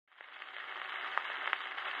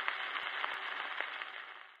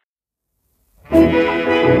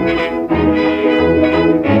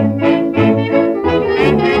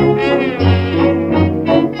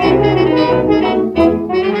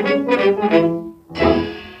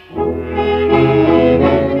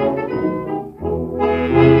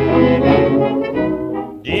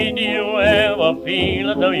Did you ever feel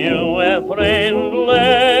as though you were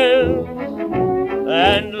friendless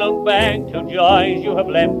and look back to joys you have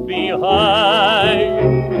left behind?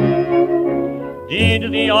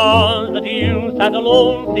 Did the hours that you sat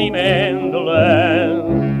alone seem endless?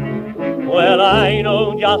 Well, I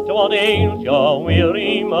know just what ails your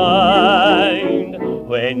weary mind,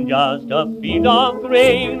 when just a field of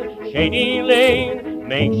grain, shady lane,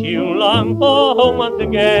 makes you long for home once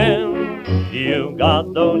again. You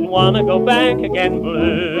got those wanna go back again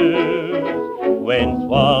blues, when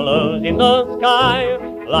swallows in the sky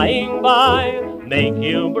flying by make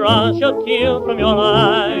you brush a tear from your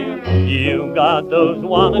eye. You got those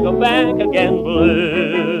wanna go back again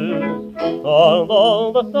blues.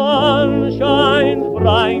 Although the sun shines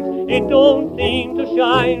bright, it don't seem to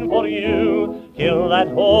shine for you, till that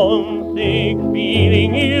homesick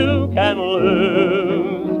feeling you can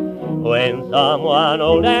lose. When someone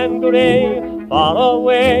old and grey, far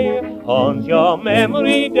away, haunts your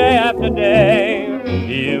memory day after day,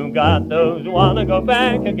 you got those wanna go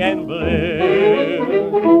back again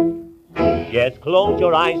blues. Just close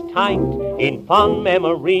your eyes tight in fond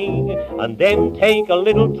memory, and then take a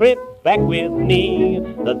little trip back with me.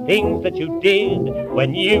 The things that you did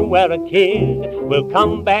when you were a kid will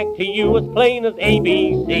come back to you as plain as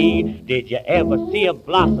ABC. Did you ever see a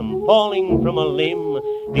blossom falling from a limb?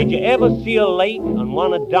 Did you ever see a lake and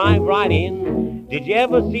want to dive right in? Did you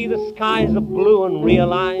ever see the skies of blue and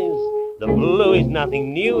realize the blue is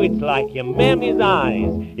nothing new, it's like your mammy's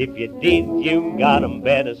eyes? If you did, you got 'em,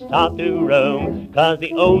 better start to roam, 'cause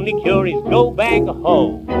the only cure is go back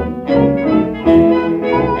home.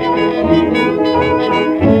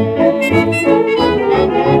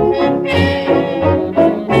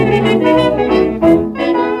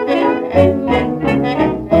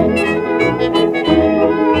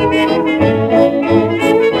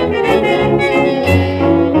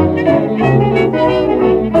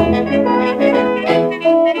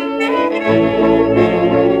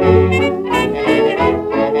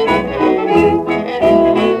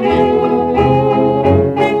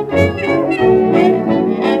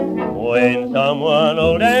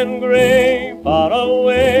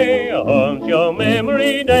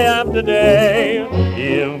 Day,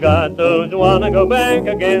 you've got those wanna go back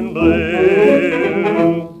again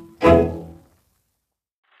blues.